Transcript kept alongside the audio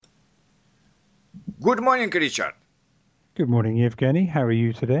Good morning, Richard. Good morning, Evgeny. How are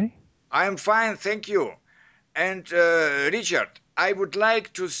you today? I am fine, thank you. And Richard, I would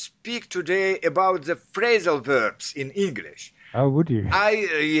like to speak today about the phrasal verbs in English. Oh, would you?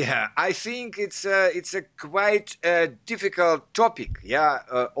 I think it's a quite difficult topic,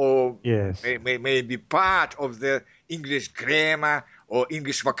 or Yes. maybe part of the English grammar or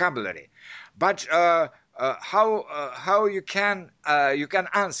English vocabulary. But how you can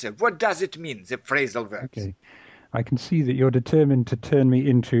answer? What does it mean, the phrasal verbs? Okay. I can see that you're determined to turn me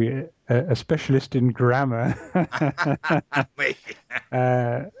into a specialist in grammar. Maybe.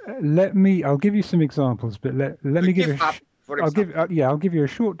 uh, I'll give you some examples, but let To me give give up, for example. I'll give you a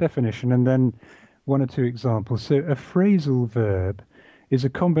short definition and then one or two examples. So a phrasal verb is a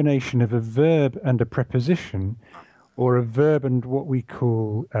combination of a verb and a preposition, or a verb and what we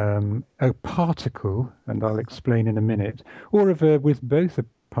call a particle, and I'll explain in a minute, or a verb with both a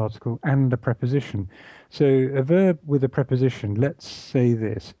particle and a preposition. So a verb with a preposition, let's say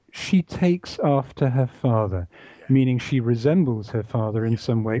this: she takes after her father, Yeah, meaning she resembles her father in yeah.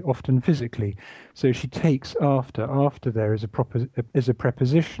 some way, often physically. So she takes after. After there is a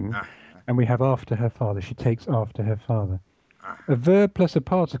preposition, Ah, and we have after her father. She takes after her father. A ah, verb plus a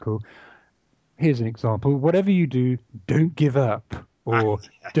particle. Here's an example. Whatever you do, don't give up ah, or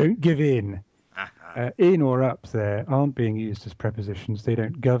don't give in. ah, ah. In or up there aren't being used as prepositions. They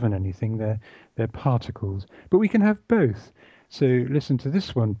don't govern anything. They're particles. But we can have both. So listen to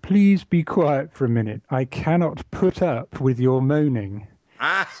this one. Please be quiet for a minute. I cannot put up with your moaning.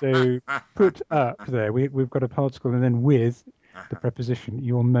 Ah, ah, So ah, ah, put up there. We've got a particle and then with ah, the ah. preposition.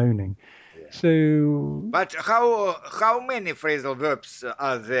 You're moaning. Yeah. So But how many phrasal verbs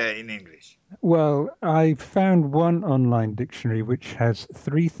are there in English? well, I found one online dictionary which has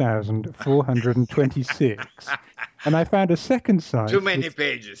 3,426. And I found a second Too site many with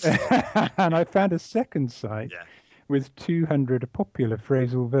pages. and I found a second site Yeah. with 200 popular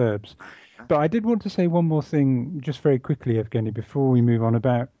phrasal verbs. Ah, ah, But I did want to say one more thing just very quickly, Evgeny, before we move on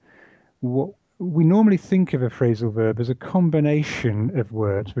about what we normally think of a phrasal verb as a combination of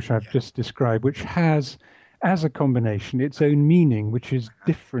words, which I've yeah. just described, which has, as a combination, its own meaning, which is Ah,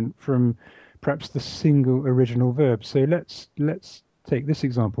 different from perhaps the single original verb. So let's take this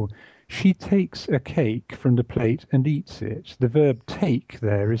example. She takes a cake from the plate and eats it. The verb take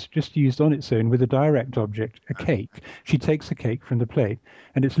there is just used on its own with a direct object, a ah, cake. She takes a cake from the plate.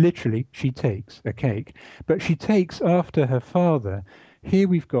 And it's literally, she takes a cake. But she takes after her father. Here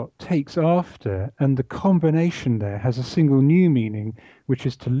we've got takes after, and the combination there has a single new meaning, which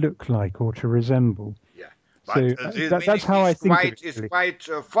is to look like or to resemble. yeah. But So this that's meaning how I is think of quite it, is really. quite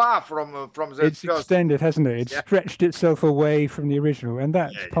far from the It's first. extended, hasn't it? It's Yeah. stretched itself away from the original, and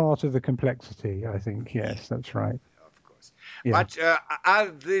that's Yeah. Yeah. part of the complexity, I think. Yeah. Yes, that's right. Of course. Yeah. But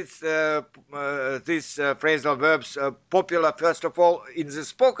are these phrasal verbs popular first of all in the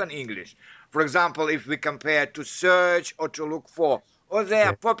spoken English? For example, if we compare to search or to look for, or they are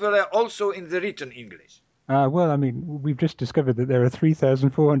Yeah. popular also in the written English. Well, I mean, we've just discovered that there are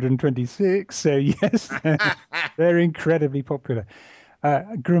 3,426, so yes, they're incredibly popular.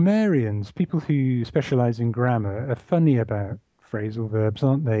 Grammarians, people who specialize in grammar, are funny about phrasal verbs,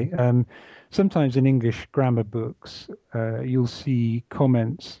 aren't they? Sometimes in English grammar books, you'll see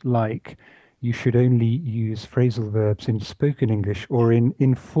comments like, you should only use phrasal verbs in spoken English or in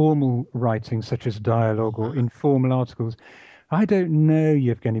informal writing, such as dialogue or Uh-huh. informal articles. I don't know,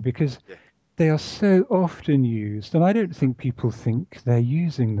 Yevgeny, because Yeah. they are so often used, and I don't think people think they're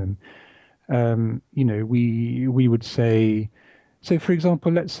using them. We would say, so for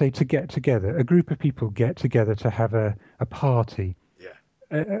example, let's say to get together, a group of people get together to have a party.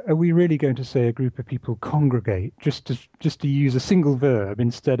 Yeah. Are we really going to say a group of people congregate just to use a single verb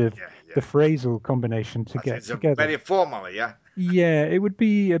instead of Yeah. the Yeah. phrasal combination to But get it's a together? very formal. Yeah. Yeah, it would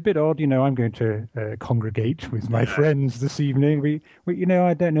be a bit odd, I'm going to congregate with my Yeah. friends this evening.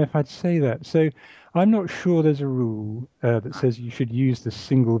 I don't know if I'd say that. So I'm not sure there's a rule that says you should use the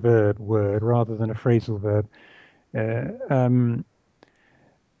single verb word rather than a phrasal verb. Um,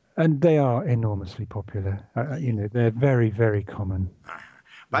 and they are enormously popular. Yeah. They're very, very common. Uh-huh. Yeah.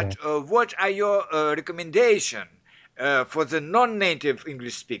 But what are your recommendation for the non-native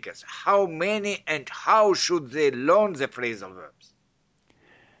English speakers? How many and how should they learn the phrasal verbs?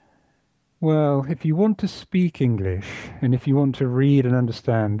 Well, if you want to speak English and if you want to read and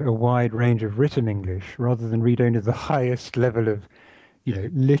understand a wide range of written English rather than read only the highest level of Yeah.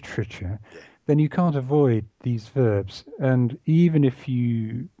 literature, Yeah. then you can't avoid these verbs. And even if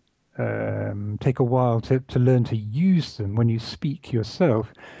you take a while to learn to use them when you speak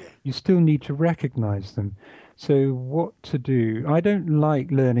yourself, Yeah. you still need to recognize them. So what to do? I don't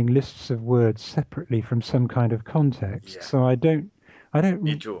like learning lists of words separately from some kind of context. Yeah, So I me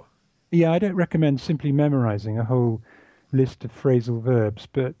don't, too. yeah, I don't recommend simply memorizing a whole list of phrasal verbs,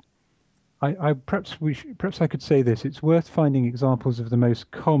 but perhaps I could say this. It's worth finding examples of the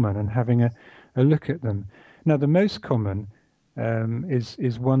most common and having a look at them. Now, the most common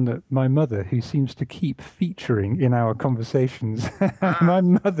is one that my mother, who seems to keep featuring in our conversations, Ah, my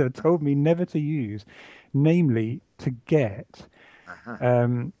mother told me never to use, namely to get.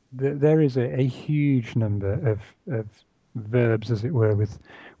 uh-huh. There is a huge number of verbs, as it were,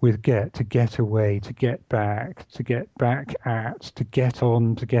 with get, to get away, to get back at, to get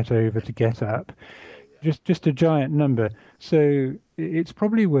on, to get over, to get up. Yeah, yeah, Just a giant number. So it's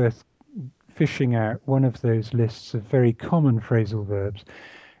probably worth fishing out one of those lists of very common phrasal verbs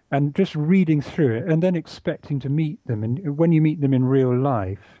and just reading through it and then expecting to meet them. And when you meet them in real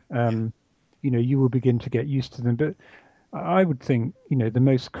life, yeah, you will begin to get used to them. But I would think, the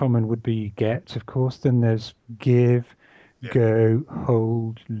most common would be get, of course. Then there's give, yeah. go,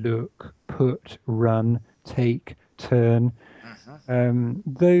 hold, look, put, run, take, turn. Uh-huh.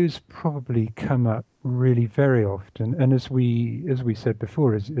 Those probably come up really very often. And as we said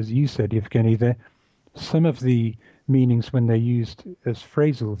before, as you said, Evgeny, some of the meanings when they're used as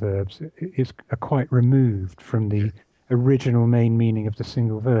phrasal verbs are quite removed from Yeah, the original main meaning of the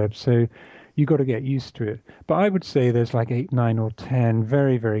single verb. So you got to get used to it. But I would say there's like eight, nine, or 10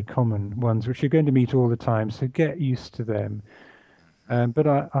 very, very common ones which you're going to meet all the time. So get used to them. But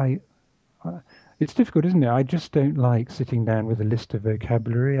I it's difficult, isn't it? I just don't like sitting down with a list of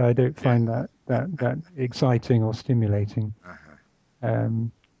vocabulary. I don't yeah. find that exciting or stimulating. Uh-huh.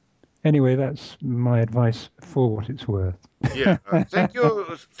 Um, Anyway, that's my advice for what it's worth. Yeah, thank you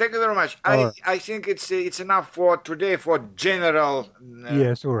very much. All I right. I think it's enough for today for general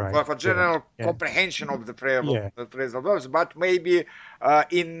Yes, all right. for Yeah. general Yeah. comprehension of Yeah. the phrasal verbs. But maybe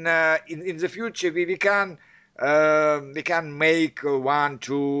in the future we can make one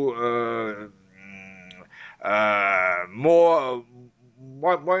two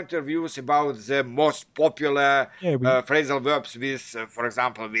more interviews about the most popular Yeah, we phrasal verbs with, for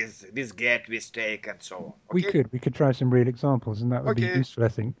example, with get, with take, and so on. we Okay. could we could try some real examples, and that would be Okay. useful, I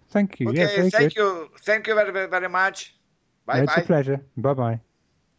think. Thank you. Yeah, Okay. very good. Thank you. Thank you very, very much. Bye It's a bye. pleasure. Bye bye.